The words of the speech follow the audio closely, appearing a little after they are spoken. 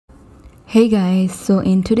Hey guys, so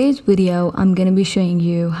in today's video I'm gonna be showing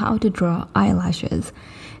you how to draw eyelashes.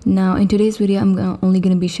 Now in today's video only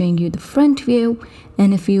gonna be showing you the front view,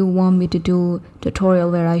 and if you want me to do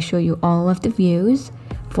tutorial where I show you all of the views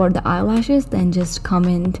for the eyelashes, then just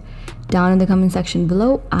comment down in the comment section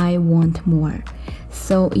below, I want more.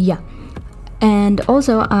 So yeah, and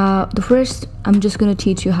also the first I'm just gonna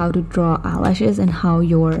teach you how to draw eyelashes and how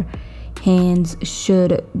your hands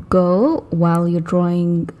should go while you're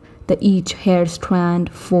drawing each hair strand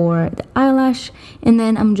for the eyelash, and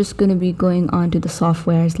then I'm just going to be going on to the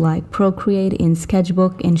softwares like Procreate in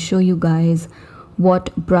Sketchbook and show you guys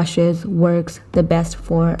what brushes works the best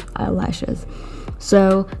for eyelashes.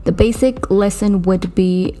 So the basic lesson would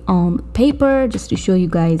be on paper, just to show you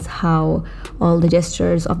guys how all the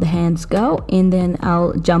gestures of the hands go, and then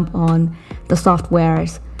I'll jump on the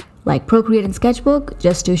softwares like Procreate and Sketchbook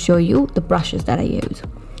just to show you the brushes that I use.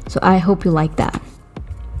 So I hope you like that.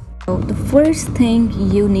 So the first thing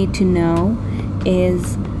you need to know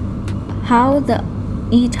is how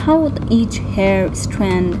each hair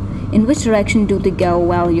strand, in which direction do they go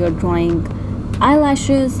while you're drawing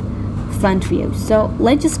eyelashes front view. So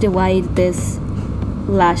let's just divide this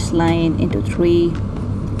lash line into 3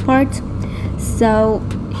 parts. So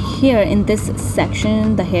here in this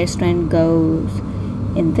section the hair strand goes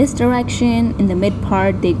in this direction, in the mid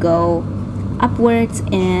part they go upwards,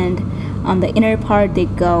 and on the inner part they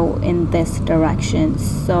go in this direction.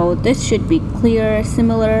 So this should be clear.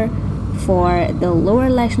 Similar for the lower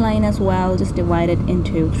lash line as well, just divide it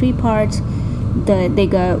into 3 parts. The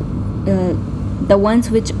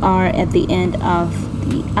ones which are at the end of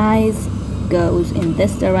the eyes goes in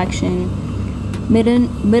this direction,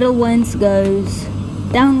 middle ones goes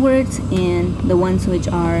downwards, and the ones which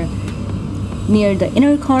are near the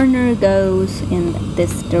inner corner goes in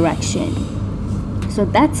this direction. So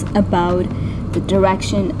that's about the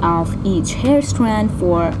direction of each hair strand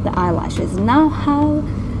for the eyelashes. Now how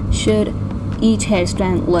should each hair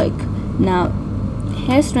strand look? Now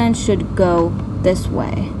hair strand should go this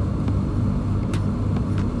way,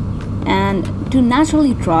 and to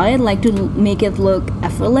naturally draw it, like to make it look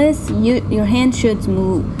effortless, your hand should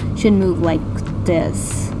move like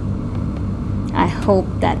this. I hope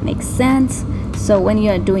that makes sense. So when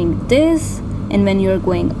you're doing this and when you're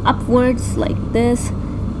going upwards like this,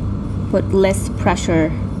 put less pressure.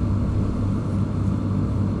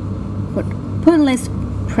 Put less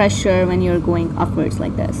pressure when you're going upwards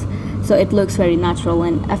like this, so it looks very natural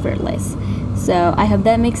and effortless. So I hope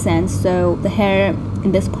that makes sense. So the hair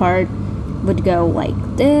in this part would go like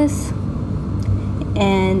this,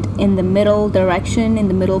 and in the middle direction, in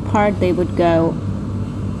the middle part, they would go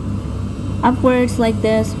upwards like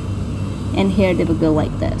this, and here they would go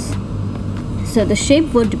like this. So the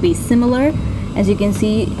shape would be similar. As you can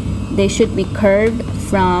see, they should be curved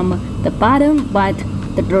from the bottom, but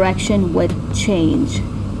the direction would change.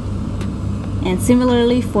 And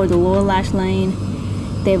similarly for the lower lash line,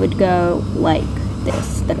 they would go like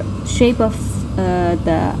this. The shape of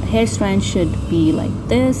the hair strand should be like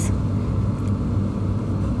this,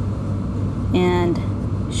 and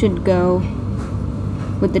should go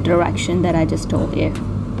with the direction that I just told you,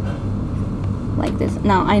 like this.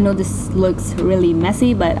 Now I know this looks really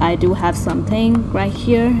messy, but I do have something right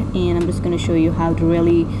here, and I'm just going to show you how to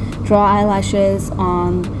really draw eyelashes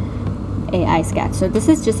on a eye sketch. So this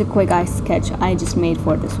is just a quick eye sketch I just made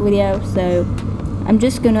for this video. So I'm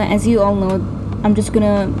just gonna, as you all know, I'm just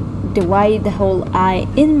gonna divide the whole eye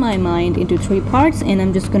in my mind into 3 parts, and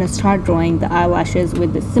I'm just gonna start drawing the eyelashes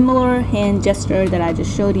with the similar hand gesture that I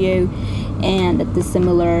just showed you, and the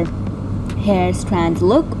similar hair strand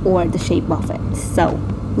look or the shape of it. So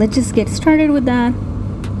let's just get started with that.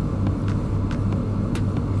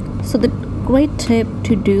 So the great tip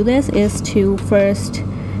to do this is to first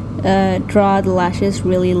draw the lashes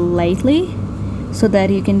really lightly, so that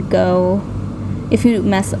you can go, if you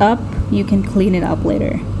mess up, you can clean it up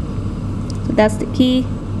later. So that's the key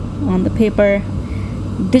on the paper.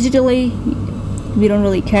 Digitally, we don't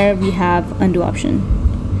really care, we have undo option.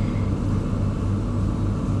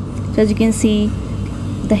 So as you can see,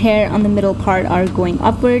 the hair on the middle part are going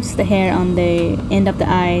upwards, the hair on the end of the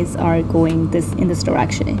eyes are going in this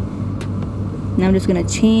direction. Now I'm just going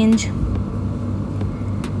to change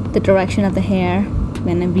the direction of the hair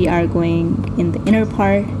when we are going in the inner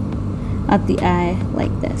part of the eye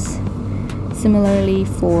like this. Similarly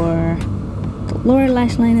for the lower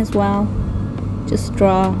lash line as well, just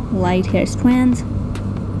draw light hair strands.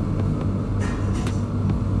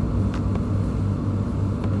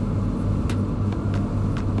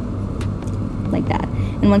 Like that.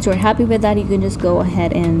 And once you're happy with that, you can just go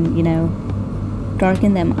ahead and,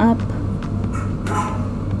 darken them up.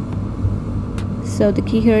 So the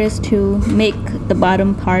key here is to make the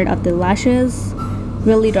bottom part of the lashes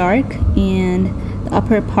really dark and the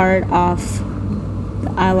upper part of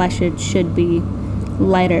the eyelashes should be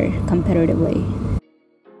lighter comparatively.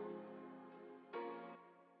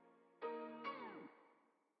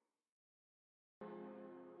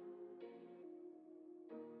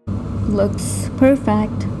 Looks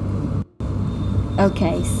perfect.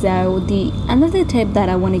 Okay, so the another tip that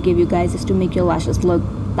I want to give you guys is to make your lashes look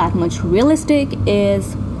that much realistic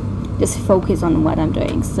is just focus on what I'm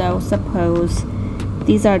doing. So suppose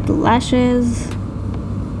these are the lashes.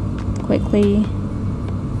 Quickly,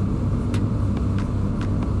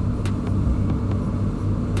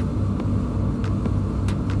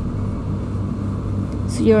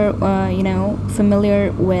 so you're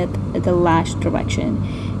familiar with the lash direction.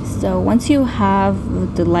 So once you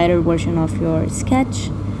have the lighter version of your sketch,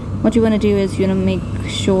 what you want to do is you want to make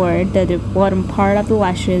sure that the bottom part of the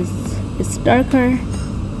lashes is darker.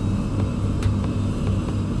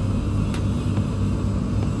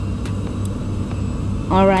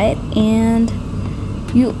 Alright, and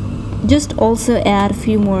you just also add a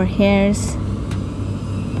few more hairs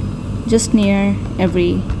just near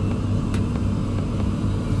every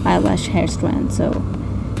eyelash hair strand, so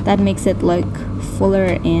that makes it look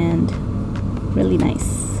fuller and really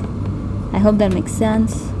nice. I hope that makes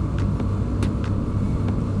sense.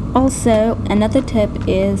 Also, another tip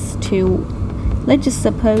is to, let's just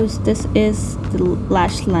suppose this is the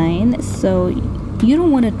lash line, so you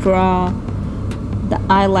don't want to draw the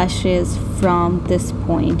eyelashes from this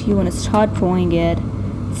point. You want to start drawing it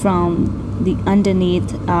from the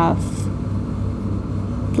underneath of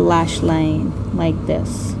the lash line like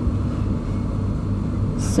this.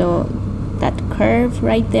 So that curve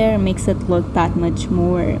right there makes it look that much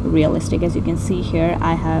more realistic. As you can see here,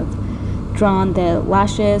 I have drawn the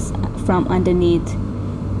lashes from underneath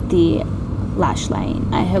the lash line.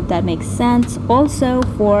 I hope that makes sense. Also,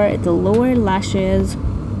 for the lower lashes,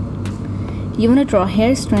 you want to draw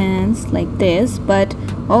hair strands like this, but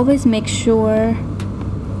always make sure,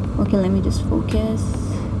 okay, let me just focus.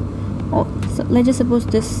 So let's just suppose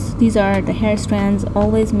these are the hair strands.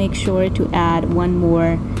 Always make sure to add one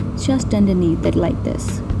more just underneath it like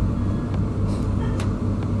this,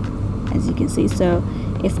 as you can see. So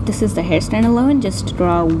if this is the hair strand alone, just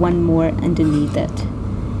draw one more underneath it.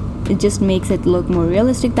 It just makes it look more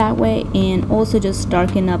realistic that way, and also just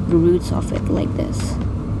darken up the roots of it like this.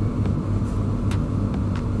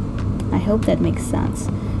 I hope that makes sense.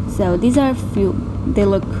 So these are a few, they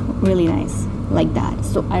look really nice like that.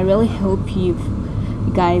 So I really hope you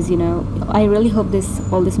guys, I really hope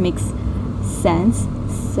all this makes sense.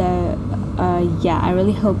 So yeah, I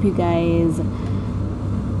really hope you guys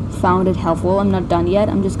found it helpful. I'm not done yet.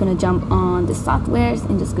 I'm just gonna jump on the softwares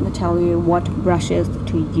and just gonna tell you what brushes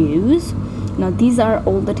to use. Now these are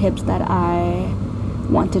all the tips that I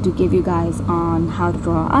wanted to give you guys on how to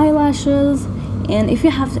draw eyelashes. And if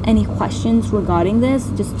you have any questions regarding this,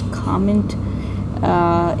 just comment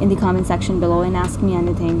in the comment section below and ask me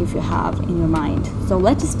anything if you have in your mind. So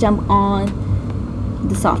let's just jump on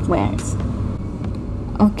the softwares.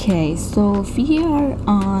 Okay, so we are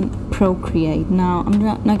on Procreate. Now I'm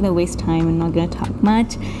not gonna waste time and not gonna talk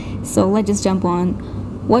much, so let's just jump on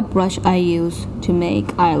what brush I use to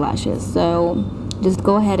make eyelashes. So just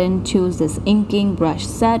go ahead and choose this inking brush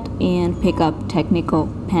set and pick up technical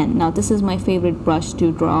pen. Now this is my favorite brush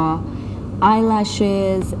to draw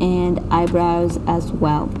eyelashes and eyebrows as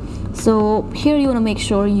well. So here you want to make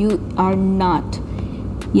sure you are not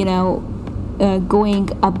going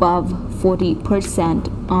above 40%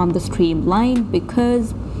 on the streamline,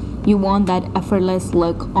 because you want that effortless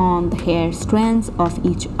look on the hair strands of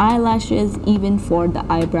each eyelashes, even for the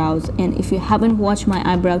eyebrows. And if you haven't watched my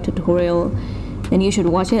eyebrow tutorial, then you should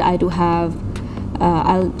watch it. I do have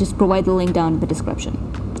I'll just provide the link down in the description.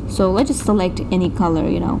 So let's just select any color.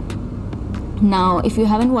 Now if you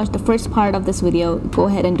haven't watched the first part of this video, go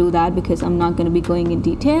ahead and do that, because I'm not going to be going in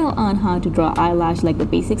detail on how to draw eyelash, like the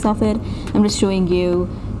basics of it. I'm just showing you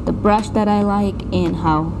the brush that I like and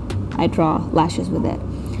how I draw lashes with it.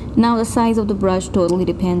 Now the size of the brush totally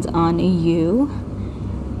depends on you,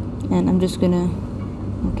 and I'm just gonna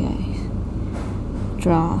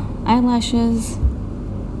draw eyelashes.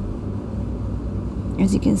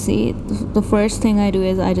 As you can see, the first thing I do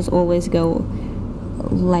is I just always go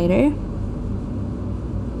lighter.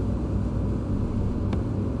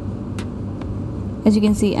 As you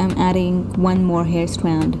can see, I'm adding one more hair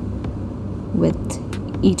strand with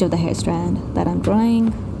each of the hair strand that I'm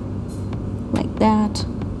drawing, like that.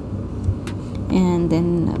 And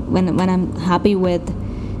then when I'm happy with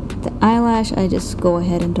the eyelash, I just go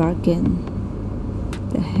ahead and darken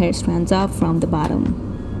the hair strands up from the bottom,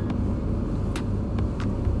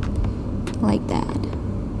 like that,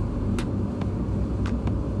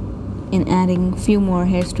 and adding a few more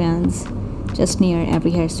hair strands just near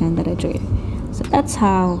every hair strand that I drew. So that's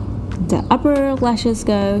how the upper lashes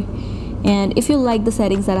go. And if you like the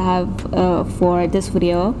settings that I have for this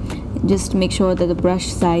video, just make sure that the brush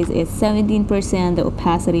size is 17%, the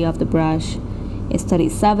opacity of the brush is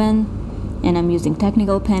 37, and I'm using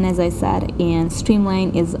technical pen as I said, and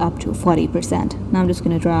streamline is up to 40%. Now I'm just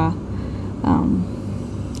going to draw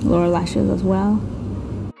lower lashes as well.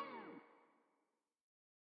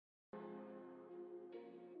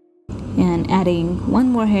 And adding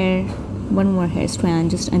one more hair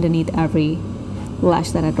strand just underneath every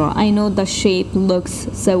lash that I draw. I know the shape looks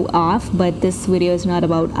so off, but this video is not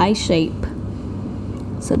about eye shape.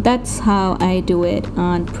 So that's how I do it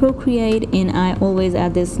on Procreate, and I always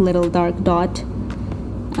add this little dark dot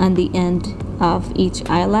on the end of each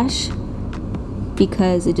eyelash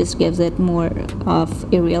because it just gives it more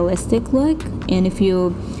of a realistic look. And if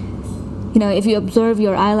you observe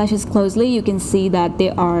your eyelashes closely, you can see that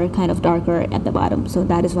they are kind of darker at the bottom. So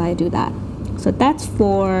that is why I do that. So that's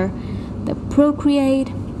for the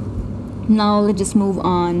Procreate. Now let's just move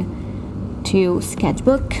on to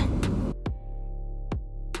Sketchbook.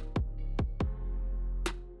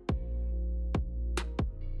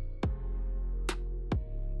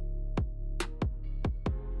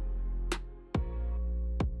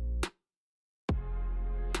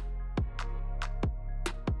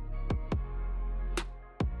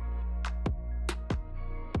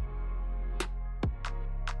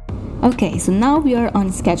 Okay, so now we are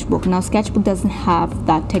on Sketchbook. Now Sketchbook doesn't have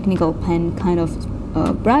that technical pen kind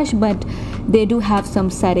of brush, but they do have some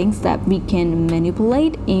settings that we can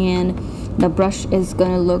manipulate, and the brush is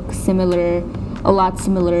gonna look a lot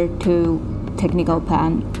similar to technical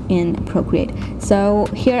pen in Procreate. So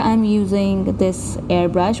here I'm using this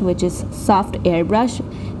airbrush, which is soft airbrush.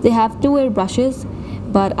 They have two airbrushes,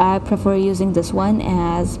 but I prefer using this one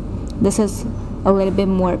as this is a little bit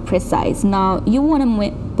more precise. Now you want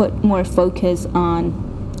to put more focus on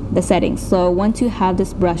the settings. So once you have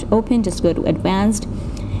this brush open, just go to advanced,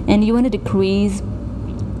 and you want to decrease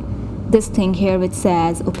this thing here which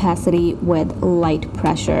says opacity with light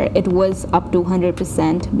pressure. It was up to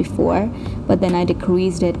 100% before, but then I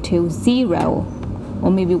decreased it to 0 or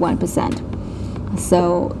maybe 1%.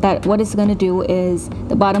 So that what it's going to do is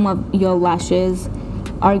the bottom of your lashes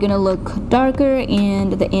are gonna look darker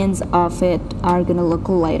and the ends of it are gonna look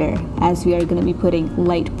lighter, as we are gonna be putting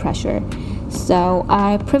light pressure. So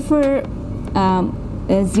I prefer a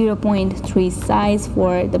 0.3 size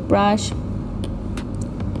for the brush.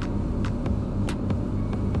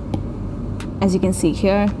 As you can see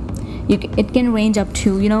here, it can range up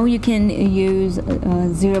to, you can use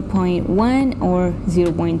 0.1 or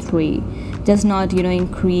 0.3. Just not,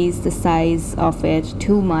 increase the size of it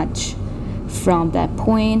too much from that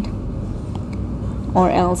point, or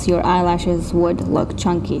else your eyelashes would look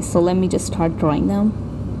chunky. So let me just start drawing them.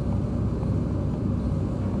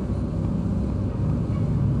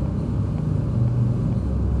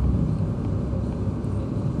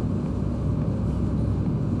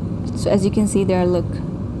 So as you can see, they're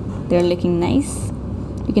looking nice.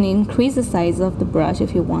 You can increase the size of the brush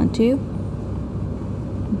if you want to,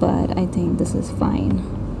 but I think this is fine.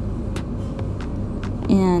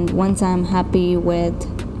 And once I'm happy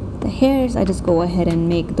with the hairs, I just go ahead and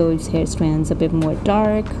make those hair strands a bit more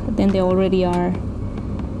dark than they already are,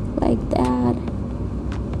 like that.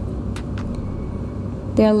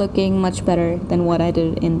 They're looking much better than what I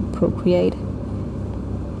did in Procreate.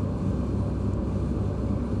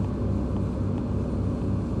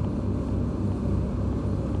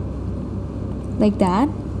 Like that.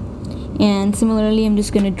 And similarly, I'm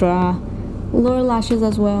just gonna draw lower lashes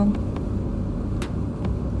as well.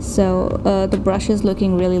 So the brush is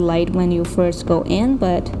looking really light when you first go in,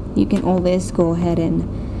 but you can always go ahead and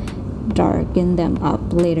darken them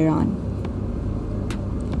up later on.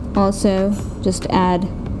 Also, just add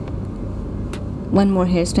one more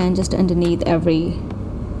hair strand just underneath every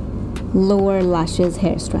lower lashes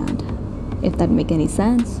hair strand, if that makes any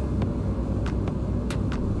sense.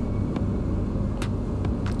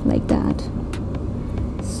 Like that.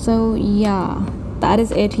 So yeah, that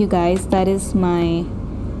is it, you guys. That is my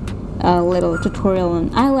little tutorial on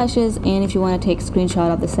eyelashes, and if you want to take a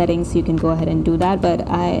screenshot of the settings, you can go ahead and do that, but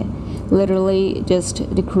I literally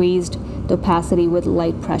just decreased the opacity with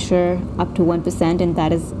light pressure up to 1%, and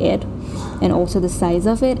that is it. And also the size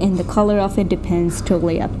of it and the color of it depends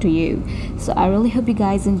totally up to you. So I really hope you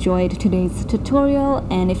guys enjoyed today's tutorial,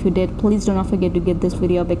 and if you did, please do not forget to give this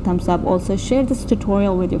video a big thumbs up. Also share this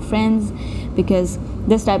tutorial with your friends, because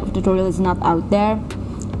this type of tutorial is not out there,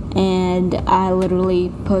 and I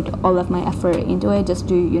literally put all of my effort into it just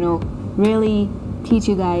to, you know, really teach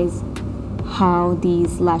you guys how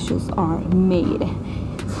these lashes are made.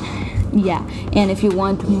 Yeah, and if you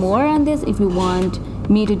want more on this, if you want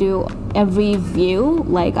me to do every view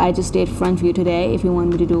like I just did front view today, if you want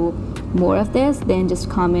me to do more of this, then just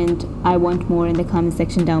comment I want more in the comment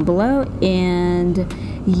section down below. And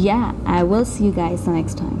yeah, I will see you guys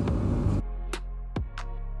next time.